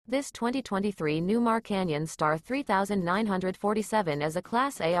This 2023 Newmar Canyon Star 3947 is a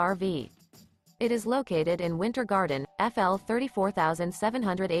Class A RV. It is located in Winter Garden, FL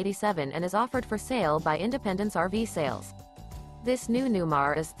 34787 and is offered for sale by Independence RV Sales. This new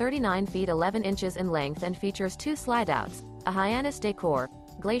Newmar is 39 feet 11 inches in length and features 2 slideouts, a Hyannis Decor,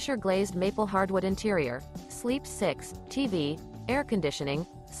 Glacier Glazed Maple Hardwood interior, Sleep 6, TV, air conditioning,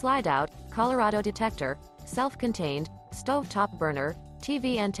 slideout, Colorado Detector, self-contained, stove-top burner,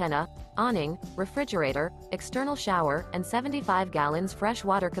 TV antenna, awning, refrigerator, external shower, and 75 gallons fresh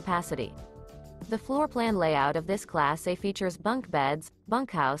water capacity. The floor plan layout of this Class A features bunk beds,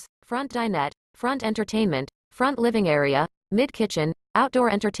 bunkhouse, front dinette, front entertainment, front living area, mid-kitchen, outdoor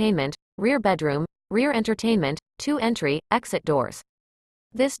entertainment, rear bedroom, rear entertainment, 2 entry, exit doors.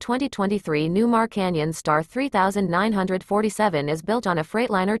 This 2023 Newmar Canyon Star 3947 is built on a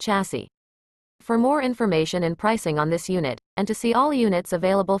Freightliner chassis. For more information and pricing on this unit, and to see all units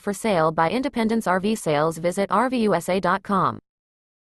available for sale by Independence RV Sales, visit RVUSA.com.